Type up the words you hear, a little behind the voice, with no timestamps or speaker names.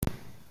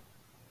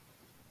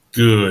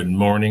Good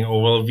morning,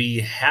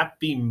 OLV.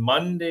 Happy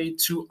Monday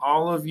to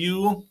all of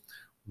you.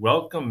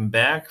 Welcome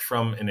back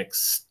from an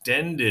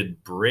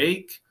extended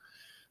break.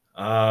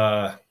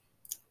 Was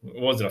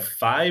it a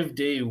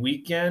 5-day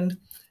weekend?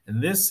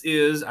 And this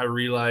is, I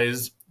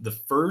realized, the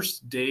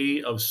first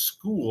day of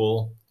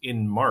school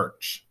in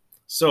March.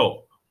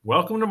 So,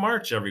 welcome to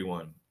March,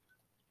 everyone.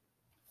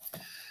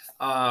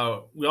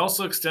 We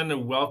also extend a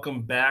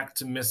welcome back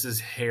to Mrs.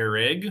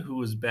 Herrig,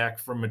 who is back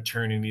from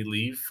maternity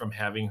leave from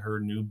having her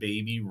new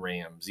baby,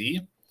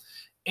 Ramsey.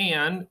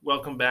 And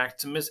welcome back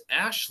to Miss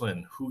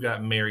Ashlyn, who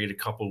got married a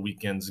couple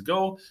weekends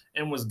ago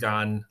and was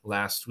gone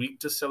last week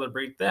to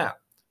celebrate that.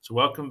 So,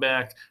 welcome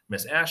back,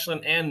 Miss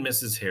Ashlyn and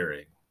Mrs.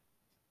 Herring.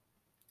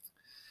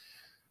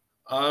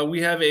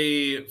 We have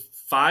a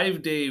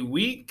 5-day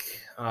week.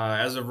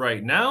 As of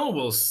right now,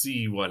 we'll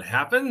see what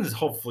happens.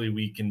 Hopefully,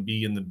 we can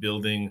be in the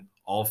building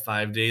all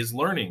 5 days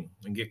learning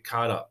and get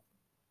caught up.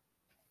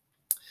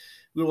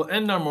 We will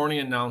end our morning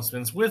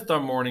announcements with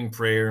our morning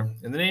prayer.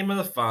 In the name of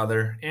the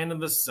Father, and of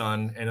the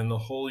Son, and in the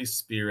Holy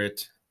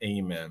Spirit.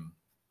 Amen.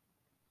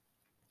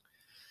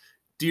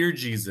 Dear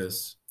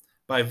Jesus,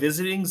 by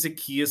visiting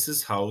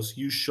Zacchaeus' house,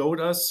 you showed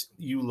us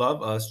you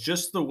love us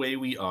just the way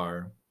we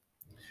are.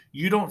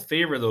 You don't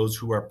favor those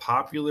who are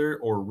popular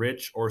or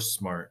rich or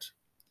smart.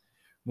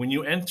 When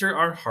you enter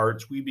our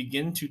hearts, we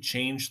begin to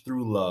change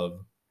through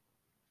love.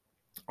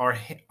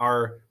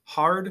 Our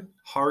hard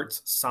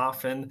hearts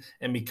soften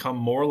and become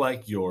more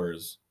like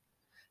yours.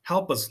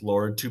 Help us,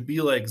 Lord, to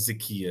be like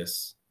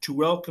Zacchaeus, to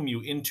welcome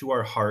you into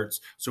our hearts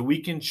so we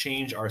can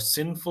change our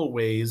sinful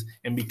ways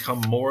and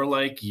become more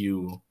like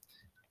you.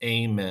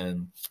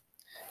 Amen.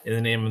 In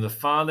the name of the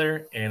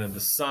Father, and of the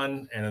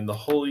Son, and of the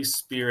Holy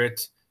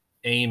Spirit.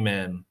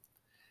 Amen.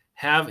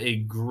 Have a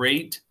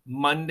great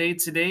Monday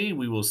today.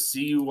 We will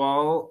see you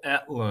all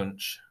at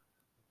lunch.